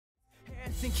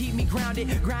And keep me grounded,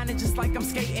 grinding just like I'm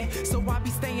skating. So I be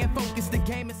staying focused. The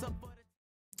game is up.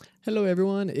 Hello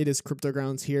everyone, it is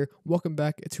CryptoGrounds here. Welcome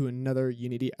back to another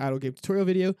Unity idle game tutorial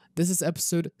video. This is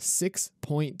episode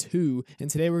 6.2, and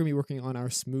today we're going to be working on our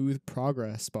smooth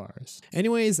progress bars.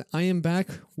 Anyways, I am back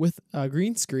with a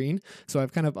green screen, so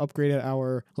I've kind of upgraded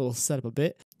our little setup a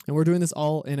bit. And we're doing this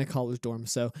all in a college dorm,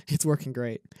 so it's working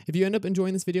great. If you end up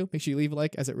enjoying this video, make sure you leave a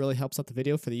like as it really helps out the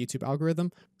video for the YouTube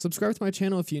algorithm. Subscribe to my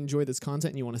channel if you enjoy this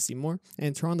content and you want to see more,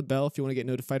 and turn on the bell if you want to get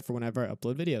notified for whenever I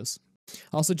upload videos.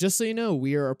 Also, just so you know,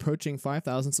 we are approaching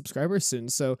 5,000 subscribers soon,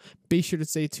 so be sure to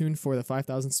stay tuned for the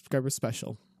 5,000 subscribers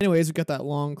special. Anyways, we got that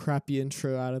long, crappy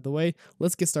intro out of the way.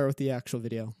 Let's get started with the actual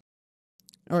video.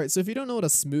 Alright, so if you don't know what a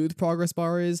smooth progress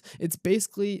bar is, it's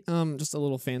basically just a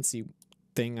little fancy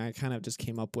thing I kind of just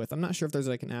came up with. I'm not sure if there's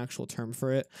like an actual term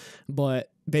for it,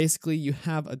 but basically you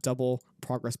have a double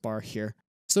progress bar here.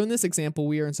 So in this example,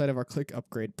 we are inside of our Click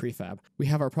Upgrade prefab. We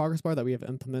have our progress bar that we have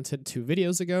implemented 2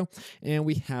 videos ago, and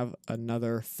we have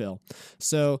another fill.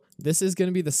 So this is going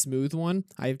to be the smooth one.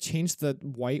 I've changed the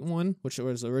white one, which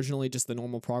was originally just the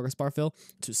normal progress bar fill,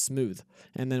 to smooth.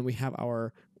 And then we have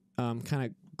our kind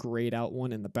of grayed out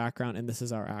one in the background, and this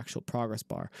is our actual progress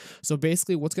bar. So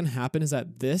basically what's going to happen is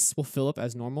that this will fill up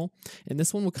as normal, and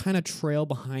this one will kind of trail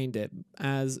behind it,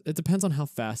 as it depends on how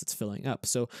fast it's filling up.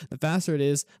 So the faster it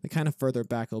is, the kind of further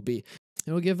back it'll be.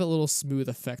 It will give a little smooth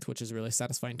effect, which is really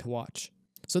satisfying to watch.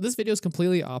 So this video is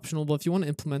completely optional, but if you want to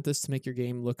implement this to make your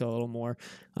game look a little more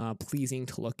pleasing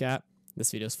to look at,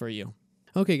 this video is for you.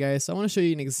 Okay guys, so I want to show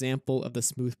you an example of the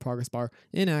smooth progress bar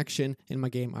in action in my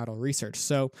game idle research.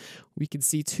 So we can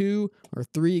see 2 or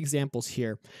 3 examples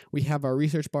here. We have our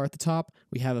research bar at the top,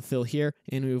 we have a fill here,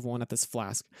 and we have one at this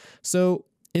flask. So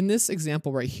in this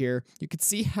example right here, you can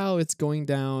see how it's going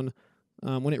down.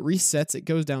 When it resets, it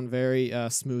goes down very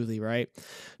smoothly, right?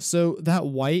 So that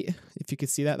white, if you can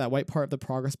see that, that white part of the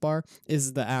progress bar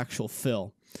is the actual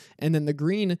fill. And then the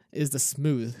green is the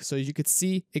smooth. So you could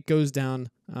see it goes down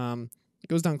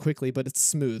quickly, but it's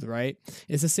smooth, right?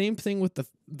 It's the same thing with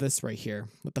this right here,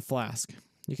 with the flask.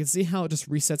 You can see how it just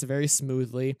resets very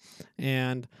smoothly,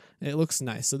 and it looks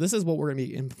nice. So this is what we're going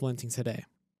to be implementing today.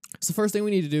 So first thing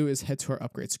we need to do is head to our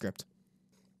upgrade script.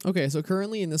 Okay, so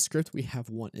currently in this script, we have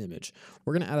 1 image.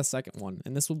 We're going to add a second one,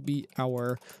 and this will be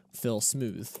our fill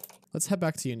smooth. Let's head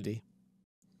back to Unity.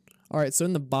 All right, so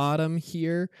in the bottom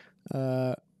here,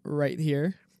 right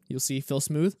here, you'll see fill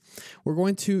smooth. We're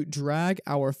going to drag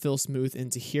our fill smooth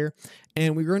into here,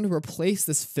 and we're going to replace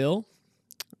this fill.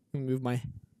 Let me move my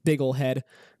big old head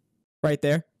right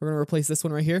there. We're going to replace this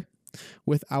one right here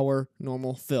with our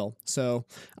normal fill. So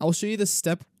I'll show you this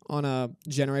step on a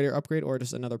generator upgrade or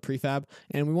just another prefab,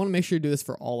 and we want to make sure to do this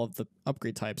for all of the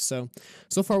upgrade types. So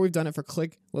far we've done it for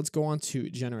click. Let's go on to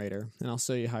generator, and I'll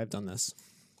show you how I've done this.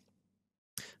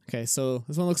 Okay, so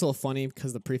this one looks a little funny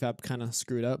because the prefab kind of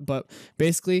screwed up, but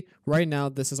basically right now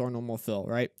this is our normal fill,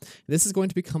 right? This is going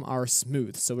to become our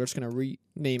smooth, so we're just going to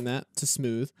rename that to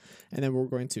smooth, and then we're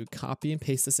going to copy and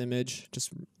paste this image,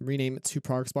 just rename it to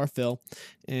progress bar fill,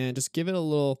 and just give it a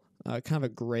little kind of a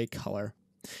gray color.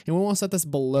 And we want to set this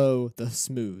below the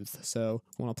smooth, so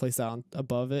we want to place that on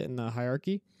above it in the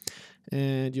hierarchy,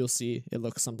 and you'll see it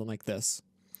looks something like this.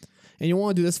 And you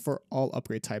want to do this for all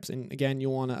upgrade types. And again,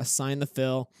 you want to assign the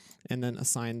fill and then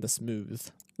assign the smooth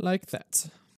like that.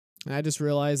 And I just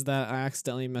realized that I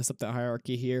accidentally messed up that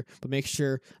hierarchy here, but make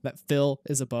sure that fill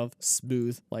is above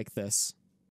smooth like this.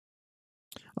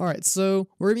 Alright, so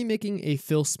we're going to be making a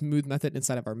fill smooth method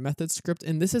inside of our method script,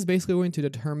 and this is basically going to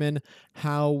determine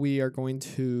how we are going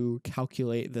to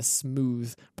calculate the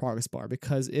smooth progress bar,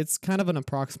 because it's kind of an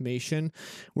approximation.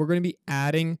 We're going to be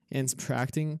adding and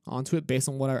subtracting onto it based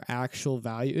on what our actual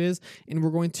value is, and we're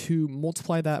going to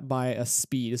multiply that by a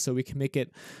speed so we can make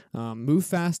it move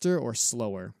faster or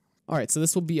slower. Alright, so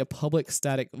this will be a public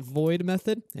static void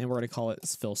method, and we're going to call it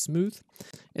fill smooth.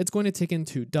 It's going to take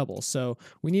into double, so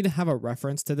we need to have a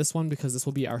reference to this one because this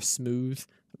will be our smooth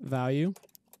value.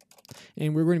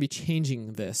 And we're going to be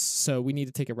changing this, so we need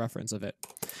to take a reference of it.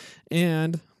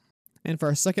 And for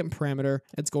our second parameter,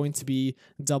 it's going to be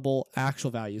double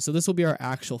actual value. So this will be our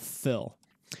actual fill.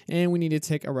 And we need to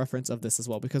take a reference of this as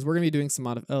well because we're going to be doing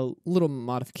some little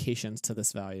modifications to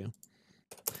this value.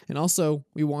 And also,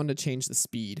 we want to change the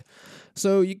speed.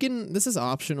 So this is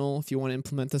optional if you want to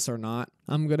implement this or not.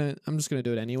 I'm just gonna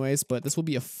do it anyways, but this will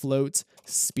be a float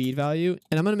speed value,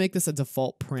 and I'm gonna make this a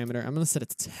default parameter. I'm gonna set it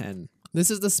to 10. This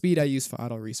is the speed I use for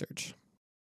idle research.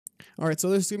 All right, so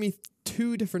there's gonna be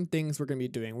two different things we're going to be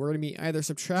doing. We're going to be either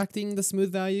subtracting the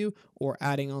smooth value or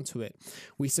adding onto it.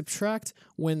 We subtract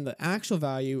when the actual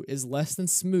value is less than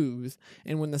smooth,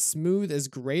 and when the smooth is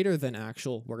greater than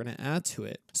actual, we're going to add to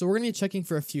it. So we're going to be checking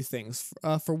for a few things.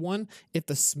 For one, if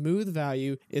the smooth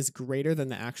value is greater than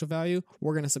the actual value,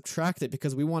 we're going to subtract it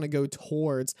because we want to go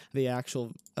towards the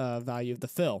actual value of the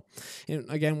fill. And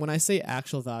again, when I say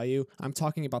actual value, I'm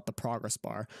talking about the progress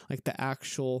bar, like the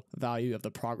actual value of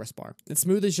the progress bar. And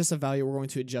smooth is just a value we're going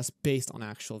to adjust based on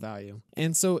actual value.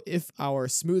 And so if our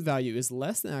smooth value is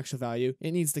less than actual value,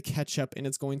 it needs to catch up, and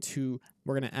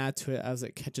we're going to add to it as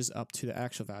it catches up to the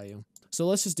actual value. So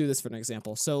let's just do this for an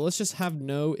example. So let's just have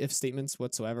no if statements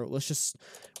whatsoever. Let's just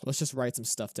write some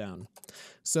stuff down.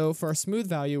 So for our smooth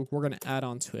value, we're going to add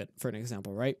on to it for an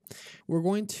example, right? We're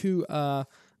going to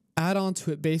add on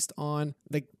to it based on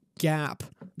the gap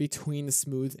between the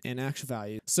smooth and actual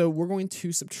value. So we're going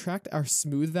to subtract our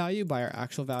smooth value by our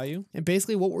actual value. And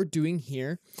basically what we're doing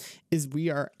here is we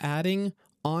are adding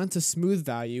onto smooth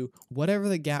value whatever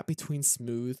the gap between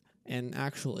smooth and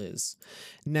actual is.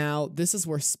 Now, this is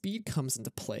where speed comes into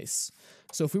place.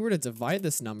 So if we were to divide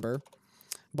this number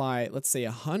by, let's say,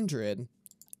 100,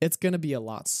 it's going to be a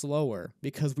lot slower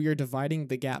because we are dividing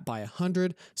the gap by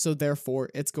 100. So therefore,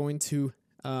 it's going to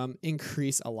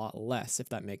increase a lot less, if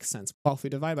that makes sense. Well, if we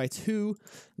divide by 2,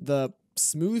 the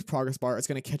smooth progress bar is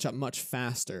going to catch up much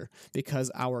faster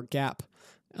because our gap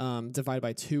divided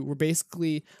by 2, we're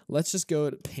basically, let's just go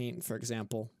to paint, for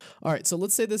example. All right, so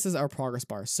let's say this is our progress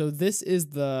bar. So this is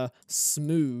the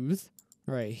smooth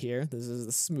right here. This is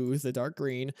the smooth, the dark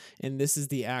green, and this is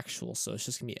the actual, so it's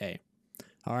just going to be A.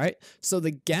 All right, so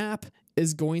the gap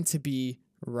is going to be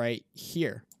right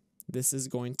here. This is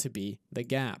going to be the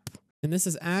gap. And this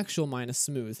is actual minus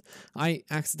smooth. I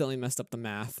accidentally messed up the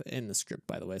math in the script,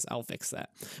 by the way, so I'll fix that.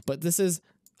 But this is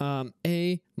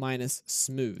A minus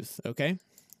smooth, okay?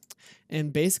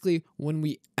 And basically, when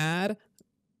we add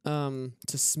to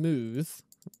smooth,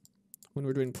 when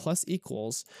we're doing plus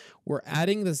equals, we're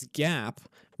adding this gap.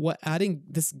 What adding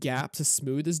this gap to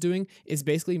smooth is doing is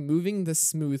basically moving the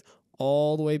smooth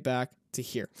all the way back to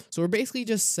here. So we're basically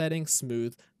just setting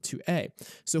smooth to A.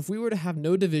 So if we were to have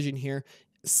no division here,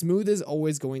 smooth is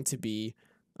always going to be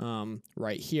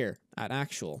right here at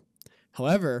actual.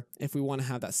 However, if we want to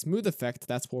have that smooth effect,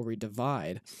 that's where we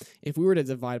divide. If we were to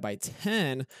divide by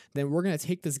 10, then we're going to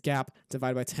take this gap,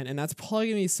 divide by 10, and that's probably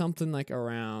going to be something like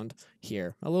around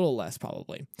here, a little less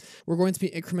probably. We're going to be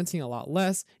incrementing a lot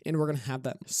less, and we're going to have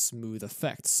that smooth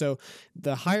effect. So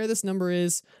the higher this number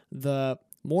is, the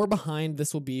more behind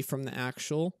this will be from the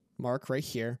actual mark right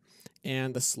here,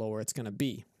 and the slower it's going to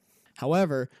be.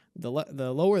 However, the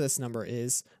lower this number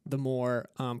is, the more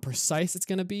precise it's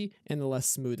going to be and the less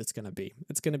smooth it's going to be.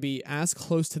 It's going to be as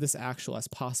close to this actual as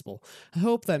possible. I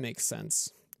hope that makes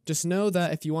sense. Just know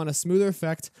that if you want a smoother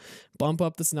effect, bump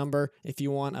up this number. If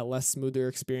you want a less smoother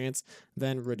experience,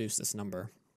 then reduce this number.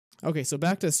 Okay, so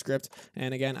back to the script,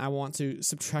 and again, I want to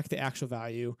subtract the actual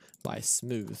value by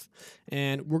smooth.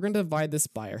 And we're going to divide this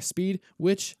by our speed,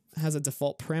 which has a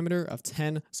default parameter of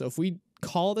 10. So if we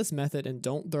call this method and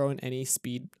don't throw in any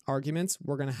speed arguments,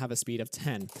 we're going to have a speed of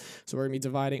 10. So we're going to be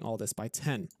dividing all this by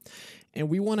 10. And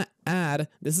we want to add,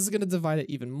 this is going to divide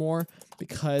it even more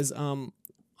because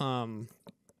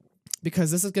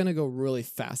this is going to go really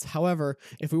fast. However,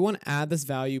 if we want to add this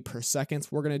value per second,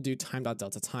 we're going to do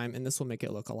time.delta time, and this will make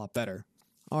it look a lot better.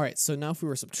 All right, so now if we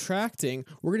were subtracting,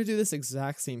 we're going to do this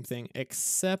exact same thing,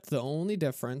 except the only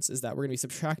difference is that we're going to be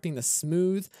subtracting the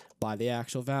smooth by the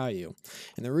actual value.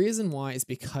 And the reason why is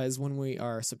because when we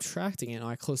are subtracting it, and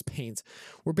I close paint,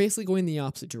 we're basically going the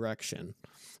opposite direction.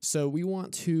 So we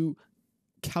want to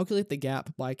calculate the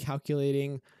gap by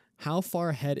calculating how far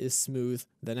ahead is smooth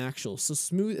than actual. So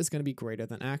smooth is going to be greater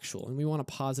than actual, and we want a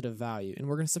positive value, and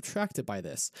we're going to subtract it by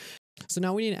this. So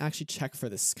now we need to actually check for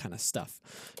this kind of stuff.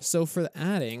 So for the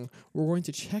adding, we're going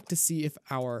to check to see if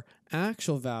our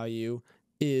actual value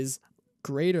is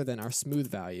greater than our smooth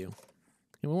value.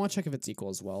 And we want to check if it's equal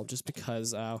as well, just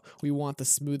because we want the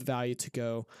smooth value to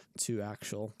go to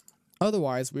actual.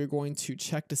 Otherwise, we're going to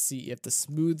check to see if the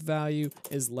smooth value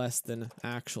is less than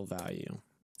actual value.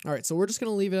 All right, so we're just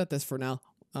going to leave it at this for now.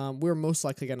 We're most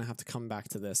likely going to have to come back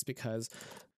to this because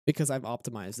I've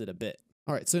optimized it a bit.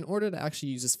 All right, so in order to actually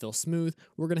use this fill smooth,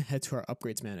 we're going to head to our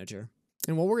upgrades manager.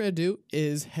 And what we're going to do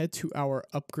is head to our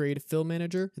upgrade fill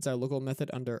manager. It's our local method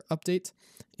under update,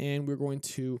 and we're going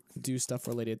to do stuff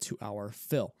related to our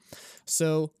fill.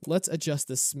 So let's adjust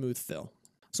this smooth fill.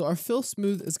 So our fill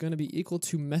smooth is going to be equal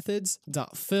to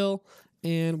methods.fill,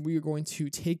 and we're going to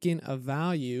take in a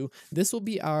value. This will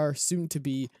be our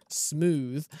soon-to-be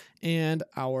smooth and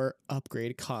our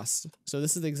upgrade cost. So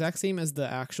this is the exact same as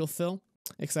the actual fill,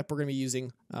 except we're going to be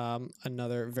using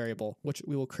another variable, which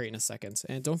we will create in a second.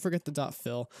 And don't forget the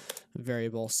 .fill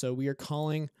variable. So we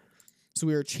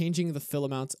are changing the fill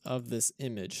amount of this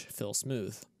image, fill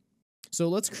smooth. So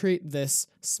let's create this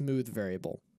smooth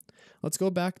variable. Let's go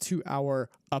back to our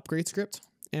upgrade script,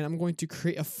 and I'm going to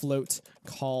create a float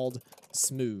called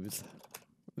smooth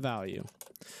value.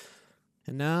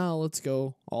 And now let's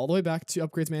go all the way back to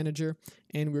upgrades manager,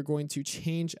 and we're going to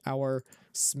change our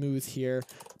smooth here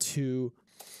to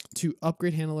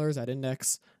upgrade handlers at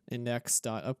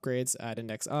index.upgrades at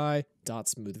index I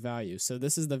 .smooth value. So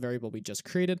this is the variable we just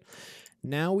created.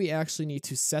 Now we actually need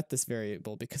to set this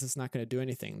variable because it's not going to do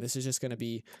anything. This is just going to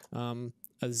be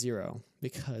a 0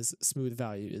 because smooth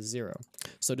value is 0.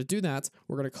 So to do that,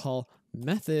 we're going to call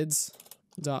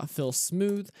methods.fill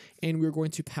smooth, and we're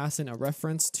going to pass in a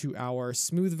reference to our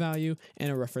smooth value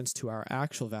and a reference to our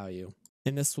actual value.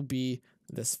 And this will be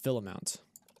this fill amount.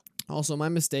 Also, my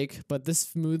mistake, but this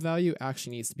smooth value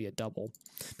actually needs to be a double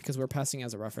because we're passing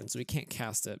as a reference, so we can't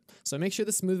cast it. So make sure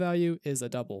the smooth value is a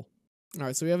double. All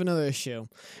right, so we have another issue.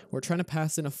 We're trying to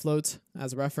pass in a float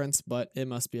as a reference, but it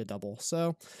must be a double.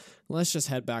 So let's just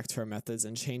head back to our methods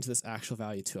and change this actual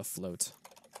value to a float.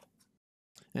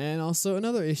 And also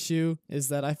another issue is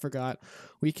that I forgot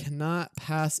we cannot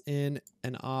pass in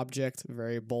an object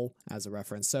variable as a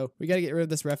reference. So we got to get rid of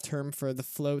this ref term for the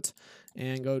float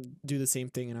and go do the same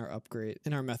thing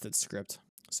in our method script.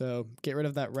 So get rid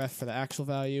of that ref for the actual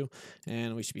value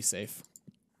and we should be safe.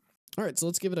 All right, so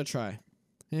let's give it a try.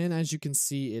 And as you can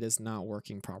see, it is not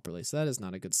working properly. So that is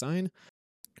not a good sign.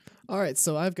 All right,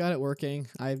 so I've got it working.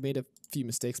 I've made a few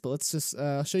mistakes, but let's just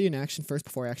show you in action first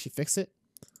before I actually fix it.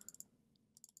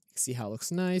 See how it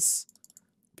looks nice.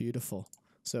 Beautiful.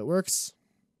 So it works.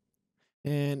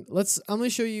 And I'm going to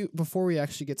show you, before we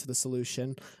actually get to the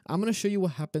solution, I'm going to show you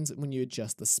what happens when you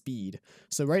adjust the speed.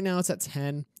 So right now it's at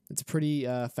 10. It's pretty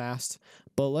fast.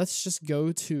 But let's just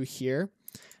go to here.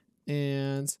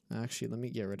 And actually, let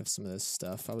me get rid of some of this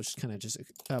stuff. I was just kind of just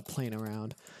playing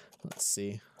around. Let's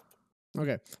see.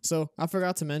 Okay, so I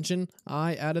forgot to mention,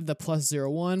 I added the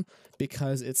 +01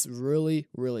 because it's really,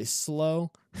 really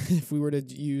slow if we were to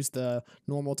use the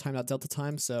normal time.delta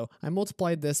time. So I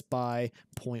multiplied this by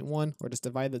 0.1 or just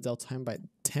divide the delta time by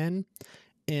 10,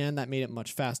 and that made it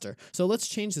much faster. So let's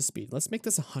change the speed. Let's make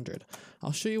this 100.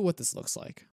 I'll show you what this looks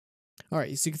like. All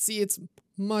right, so you can see it's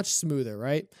much smoother,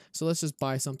 right? So let's just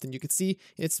buy something. You can see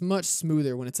it's much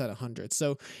smoother when it's at 100.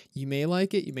 So you may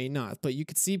like it, you may not, but you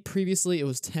could see previously it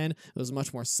was 10. It was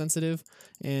much more sensitive,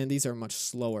 and these are much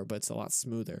slower, but it's a lot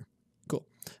smoother. Cool.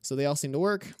 So they all seem to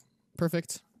work.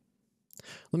 Perfect.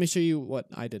 Let me show you what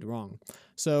I did wrong.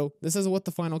 So this is what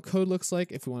the final code looks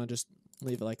like if we want to just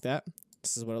leave it like that.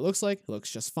 This is what it looks like. It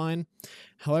looks just fine.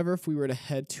 However, if we were to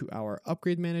head to our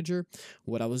upgrade manager,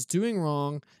 what I was doing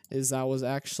wrong is I was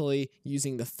actually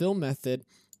using the fill method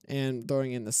and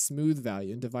throwing in the smooth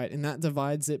value and that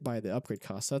divides it by the upgrade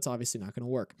cost. So that's obviously not going to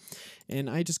work. And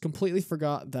I just completely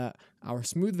forgot that our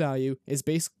smooth value is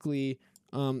basically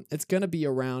it's going to be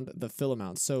around the fill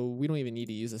amount. So we don't even need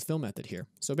to use this fill method here.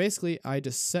 So basically I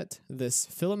just set this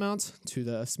fill amount to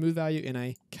the smooth value and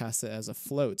I cast it as a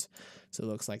float. So it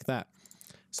looks like that.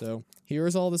 So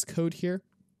here's all this code here.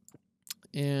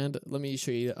 And let me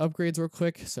show you the upgrades real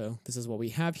quick. So this is what we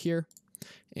have here.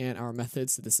 And our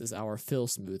methods, this is our fill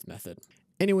smooth method.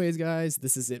 Anyways, guys,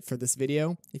 this is it for this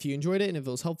video. If you enjoyed it and if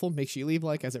it was helpful, make sure you leave a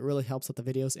like as it really helps with the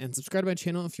videos, and subscribe to my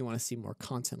channel if you want to see more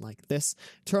content like this.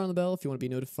 Turn on the bell if you want to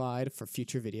be notified for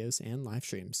future videos and live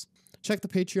streams. Check the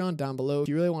Patreon down below if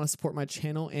you really want to support my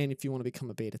channel and if you want to become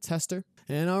a beta tester.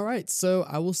 And all right, so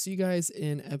I will see you guys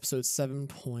in episode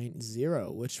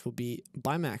 7.0, which will be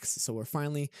Bimax. So we're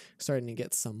finally starting to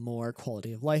get some more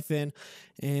quality of life in,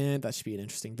 and that should be an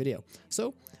interesting video.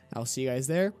 So I'll see you guys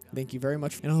there. Thank you very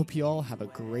much, and I hope you all have a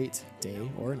great day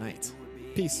or night.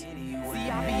 Peace. See,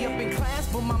 I be up in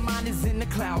class, but my mind is in the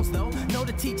clouds, though. Know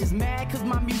the teacher's mad, cause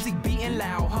my music beating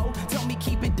loud, ho. Tell me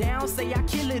keep it down, say I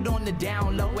kill it on the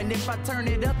down low. And if I turn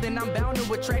it up, then I'm bound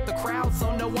to attract the crowd.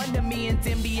 So no wonder me and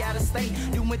Tim be out of state,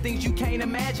 doing things you can't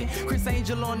imagine. Chris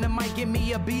Angel on the mic, give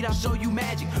me a beat, I'll show you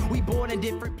magic. We born in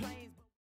different places.